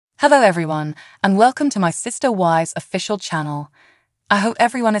Hello everyone, and welcome to my Sister Wives official channel. I hope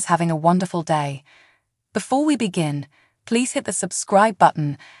everyone is having a wonderful day. Before we begin, please hit the subscribe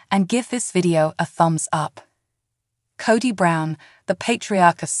button and give this video a thumbs up. Kody Brown, the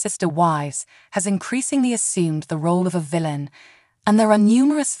patriarch of Sister Wives, has increasingly assumed the role of a villain, and there are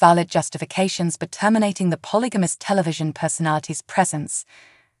numerous valid justifications for terminating the polygamous television personality's presence.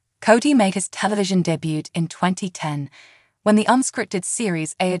 Kody made his television debut in 2010, when the unscripted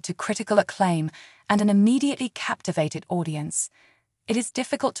series aired to critical acclaim and an immediately captivated audience. It is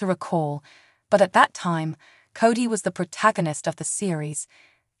difficult to recall, but at that time, Kody was the protagonist of the series.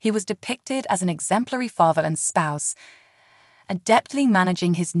 He was depicted as an exemplary father and spouse, adeptly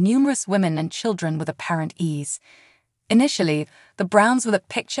managing his numerous women and children with apparent ease. Initially, the Browns were the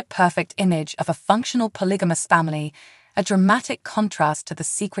picture-perfect image of a functional polygamous family, a dramatic contrast to the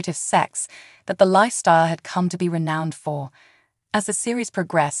secretive sex that the lifestyle had come to be renowned for. As the series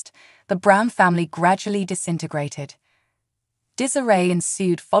progressed, the Brown family gradually disintegrated. Disarray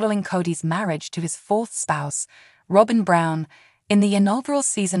ensued following Kody's marriage to his fourth spouse, Robyn Brown, in the inaugural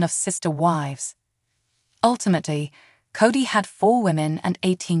season of Sister Wives. Ultimately, Kody had 4 women and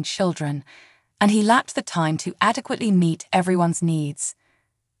 18 children, and he lacked the time to adequately meet everyone's needs.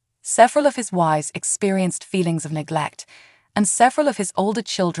 Several of his wives experienced feelings of neglect, and several of his older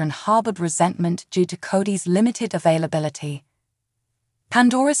children harbored resentment due to Kody's limited availability.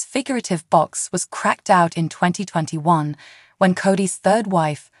 Pandora's figurative box was cracked out in 2021 when Kody's third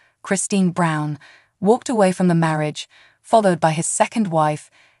wife, Christine Brown, walked away from the marriage, followed by his second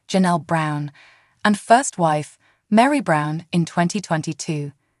wife, Janelle Brown, and first wife, Mary Brown, in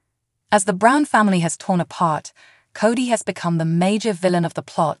 2022. As the Brown family has torn apart, Kody has become the major villain of the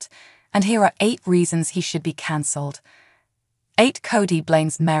plot, and here are 8 reasons he should be cancelled. 8. Kody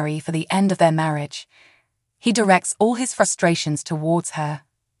blames Mary for the end of their marriage. He directs all his frustrations towards her.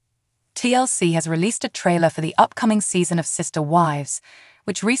 TLC has released a trailer for the upcoming season of Sister Wives,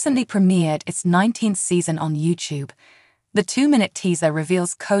 which recently premiered its 19th season on YouTube. The 2-minute teaser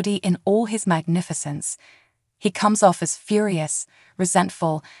reveals Kody in all his magnificence. He comes off as furious,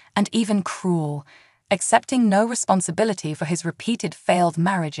 resentful, and even cruel, accepting no responsibility for his repeated failed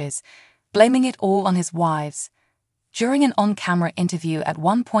marriages, blaming it all on his wives. During an on-camera interview at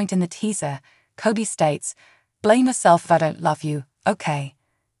one point in the teaser, Kody states, "Blame yourself if I don't love you, okay?"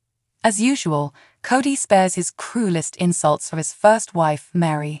 As usual, Kody spares his cruelest insults for his first wife,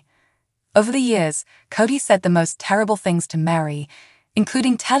 Mary. Over the years, Kody said the most terrible things to Mary,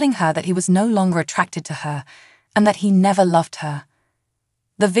 including telling her that he was no longer attracted to her and that he never loved her.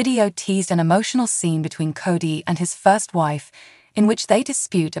 The video teased an emotional scene between Kody and his first wife, in which they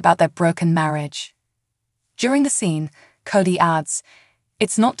dispute about their broken marriage. During the scene, Kody adds,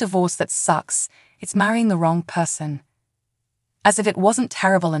 "It's not divorce that sucks, it's marrying the wrong person." As if it wasn't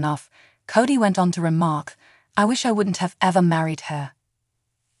terrible enough, Kody went on to remark, "I wish I wouldn't have ever married her."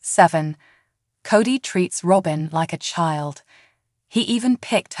 7. Kody treats Robyn like a child. He even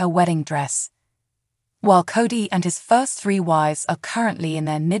picked her wedding dress. While Kody and his first 3 wives are currently in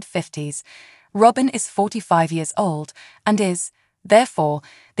their mid-50s, Robyn is 45 years old and is, therefore,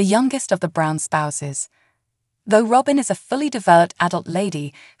 the youngest of the Brown spouses. Though Robyn is a fully developed adult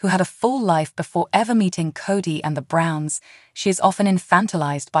lady who had a full life before ever meeting Kody and the Browns, she is often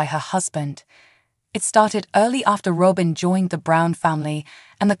infantilized by her husband. It started early after Robyn joined the Brown family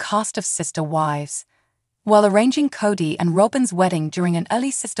and the cast of Sister Wives. While arranging Kody and Robyn's wedding during an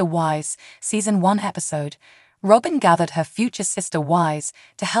early Sister Wives Season 1 episode, Robyn gathered her future sister wives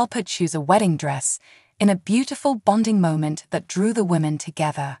to help her choose a wedding dress, in a beautiful bonding moment that drew the women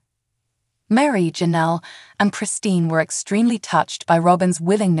together. Mary, Janelle, and Christine were extremely touched by Robyn's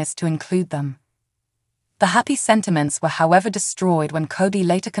willingness to include them. The happy sentiments were however destroyed when Kody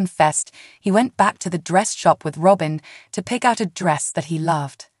later confessed he went back to the dress shop with Robyn to pick out a dress that he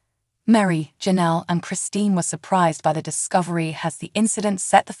loved. Mary, Janelle, and Christine were surprised by the discovery as the incident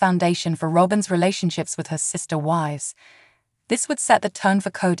set the foundation for Robyn's relationships with her sister wives. This would set the tone for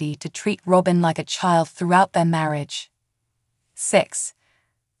Kody to treat Robyn like a child throughout their marriage. 6.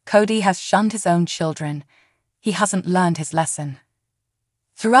 Kody has shunned his own children. He hasn't learned his lesson.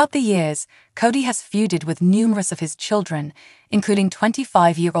 Throughout the years, Kody has feuded with numerous of his children, including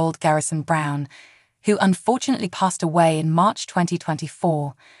 25-year-old Garrison Brown, who unfortunately passed away in March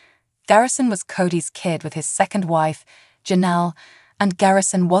 2024. Garrison was Kody's kid with his second wife, Janelle, and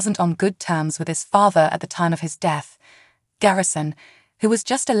Garrison wasn't on good terms with his father at the time of his death. Garrison, who was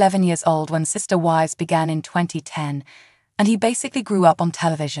just 11 years old when Sister Wives began in 2010, and he basically grew up on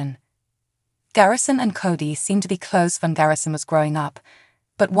television. Garrison and Kody seemed to be close when Garrison was growing up,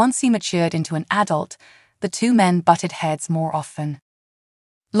 but once he matured into an adult, the 2 men butted heads more often.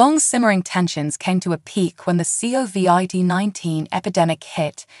 Long simmering tensions came to a peak when the COVID-19 epidemic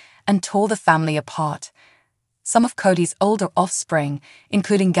hit and tore the family apart. Some of Kody's older offspring,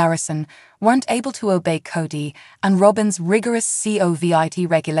 including Garrison, weren't able to obey Kody and Robin's rigorous COVID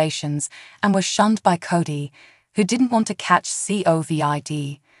regulations and were shunned by Kody, who didn't want to catch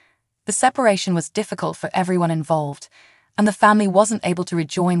COVID. The separation was difficult for everyone involved, and the family wasn't able to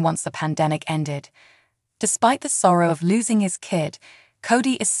rejoin once the pandemic ended. Despite the sorrow of losing his kid,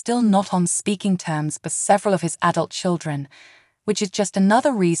 Kody is still not on speaking terms with several of his adult children, which is just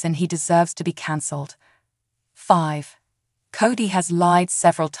another reason he deserves to be cancelled. 5. Kody has lied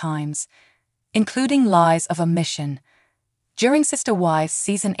several times, including lies of omission. During Sister Wives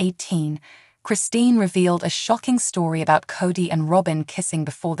Season 18, Christine revealed a shocking story about Kody and Robin kissing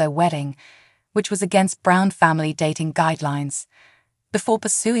before their wedding, which was against Brown family dating guidelines. Before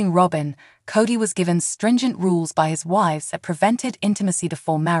pursuing Robin, Kody was given stringent rules by his wives that prevented intimacy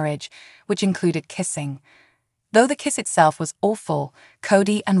before marriage, which included kissing. Though the kiss itself was awful,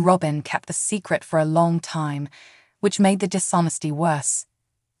 Kody and Robin kept the secret for a long time, which made the dishonesty worse.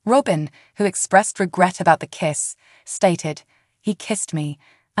 Robin, who expressed regret about the kiss, stated, "He kissed me,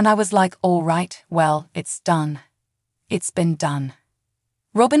 and I was like, all right, well, it's done. It's been done."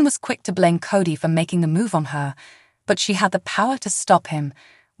 Robin was quick to blame Kody for making the move on her, but she had the power to stop him,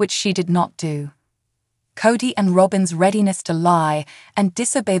 which she did not do. Kody and Robin's readiness to lie and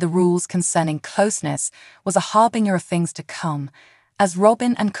disobey the rules concerning closeness was a harbinger of things to come, as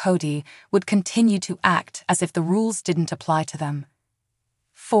Robin and Kody would continue to act as if the rules didn't apply to them.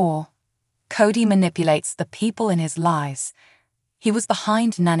 4. Kody manipulates the people in his lies. He was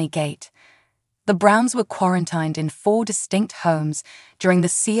behind Nanny Gate. The Browns were quarantined in 4 distinct homes during the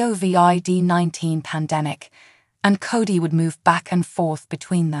COVID-19 pandemic, and Kody would move back and forth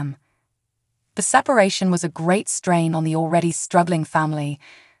between them. The separation was a great strain on the already struggling family,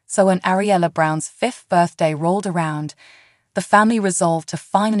 so when Ariella Brown's 5th birthday rolled around, the family resolved to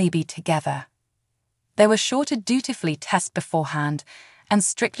finally be together. They were sure to dutifully test beforehand and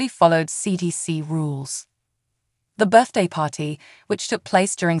strictly followed CDC rules. The birthday party, which took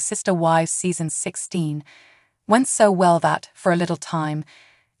place during Sister Wives Season 16, went so well that, for a little time,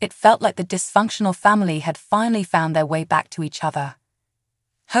 it felt like the dysfunctional family had finally found their way back to each other.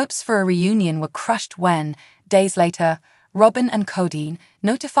 Hopes for a reunion were crushed when, days later, Robin and Kody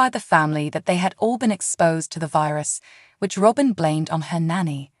notified the family that they had all been exposed to the virus, which Robin blamed on her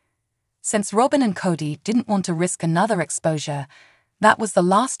nanny. Since Robin and Kody didn't want to risk another exposure, that was the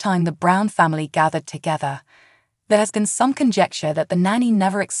last time the Brown family gathered together. There has been some conjecture that the nanny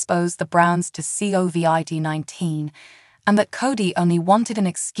never exposed the Browns to COVID-19, and that Kody only wanted an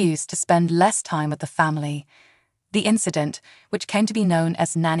excuse to spend less time with the family. The incident, which came to be known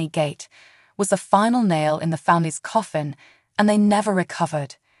as Nanny Gate, was the final nail in the family's coffin, and they never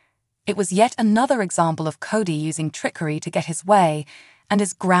recovered. It was yet another example of Kody using trickery to get his way, and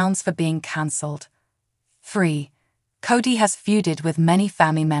is grounds for being cancelled. 3. Kody has feuded with many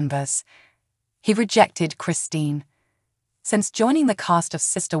family members. He rejected Christine. Since joining the cast of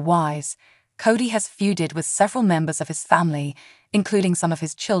Sister Wives, Kody has feuded with several members of his family, including some of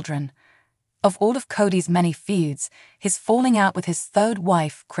his children. Of all of Kody's many feuds, his falling out with his 3rd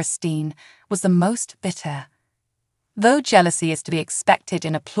wife, Christine, was the most bitter. Though jealousy is to be expected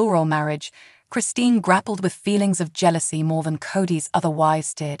in a plural marriage, Christine grappled with feelings of jealousy more than Kody's other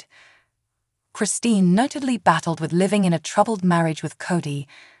wives did. Christine notably battled with living in a troubled marriage with Kody,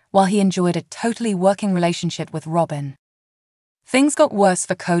 while he enjoyed a totally working relationship with Robin. Things got worse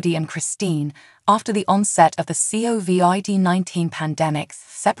for Kody and Christine after the onset of the COVID-19 pandemic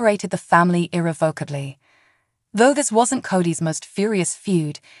separated the family irrevocably. Though this wasn't Kody's most furious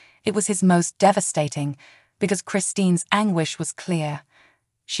feud, it was his most devastating, because Christine's anguish was clear.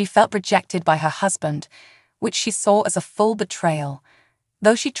 She felt rejected by her husband, which she saw as a full betrayal.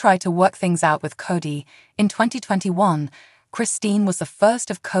 Though she tried to work things out with Kody, in 2021, Christine was the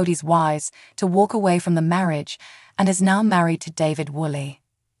first of Kody's wives to walk away from the marriage and is now married to David Woolley.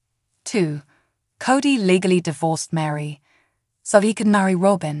 2. Kody legally divorced Mary, so he could marry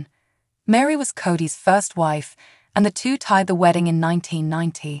Robin. Mary was Kody's first wife, and the two tied the wedding in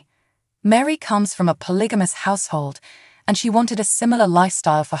 1990. Mary comes from a polygamous household, and she wanted a similar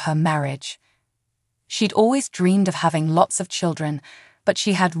lifestyle for her marriage. She'd always dreamed of having lots of children, but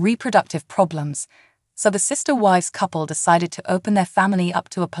she had reproductive problems, so the Sister Wives couple decided to open their family up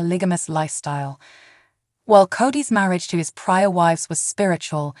to a polygamous lifestyle. While Kody's marriage to his prior wives was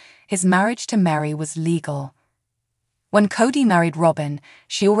spiritual, his marriage to Mary was legal. When Kody married Robin,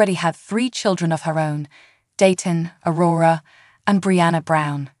 she already had 3 children of her own, Dayton, Aurora, and Brianna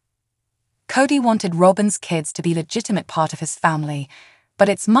Brown. Kody wanted Robin's kids to be a legitimate part of his family, But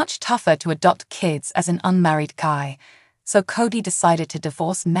it's much tougher to adopt kids as an unmarried guy, so Kody decided to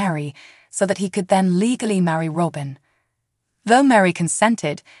divorce Mary so that he could then legally marry Robin. Though Mary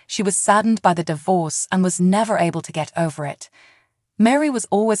consented, she was saddened by the divorce and was never able to get over it. Mary was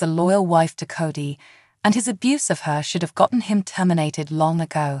always a loyal wife to Kody, and his abuse of her should have gotten him terminated long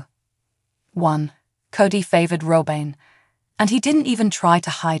ago. 1. Kody favored Robin, and he didn't even try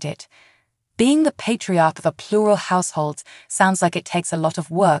to hide it. Being the patriarch of a plural household sounds like it takes a lot of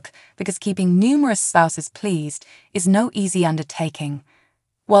work because keeping numerous spouses pleased is no easy undertaking.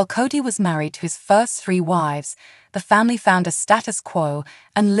 While Kody was married to his first 3 wives, the family found a status quo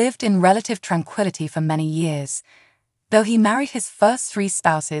and lived in relative tranquility for many years. Though he married his first 3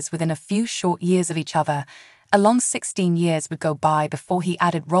 spouses within a few short years of each other, a long 16 years would go by before he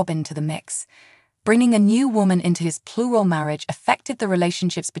added Robin to the mix. Bringing a new woman into his plural marriage affected the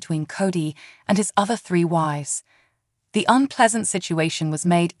relationships between Kody and his other 3 wives. The unpleasant situation was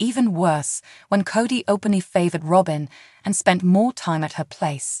made even worse when Kody openly favored Robin and spent more time at her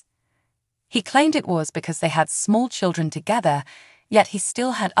place. He claimed it was because they had small children together, yet he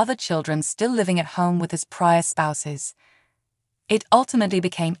still had other children still living at home with his prior spouses. It ultimately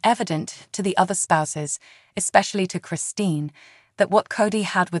became evident to the other spouses, especially to Christine, that what Kody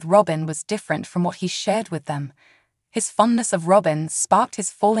had with Robin was different from what he shared with them. His fondness of Robin sparked his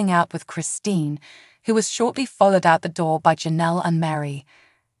falling out with Christine, who was shortly followed out the door by Janelle and Mary.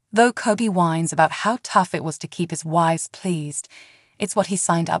 Though Kody whines about how tough it was to keep his wives pleased, it's what he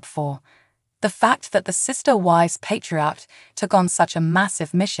signed up for. The fact that the sister wives patriarch took on such a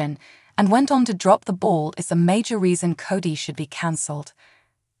massive mission and went on to drop the ball is a major reason Kody should be cancelled.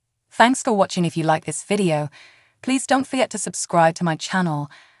 Thanks for watching. If you like this video, please don't forget to subscribe to my channel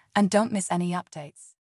and don't miss any updates.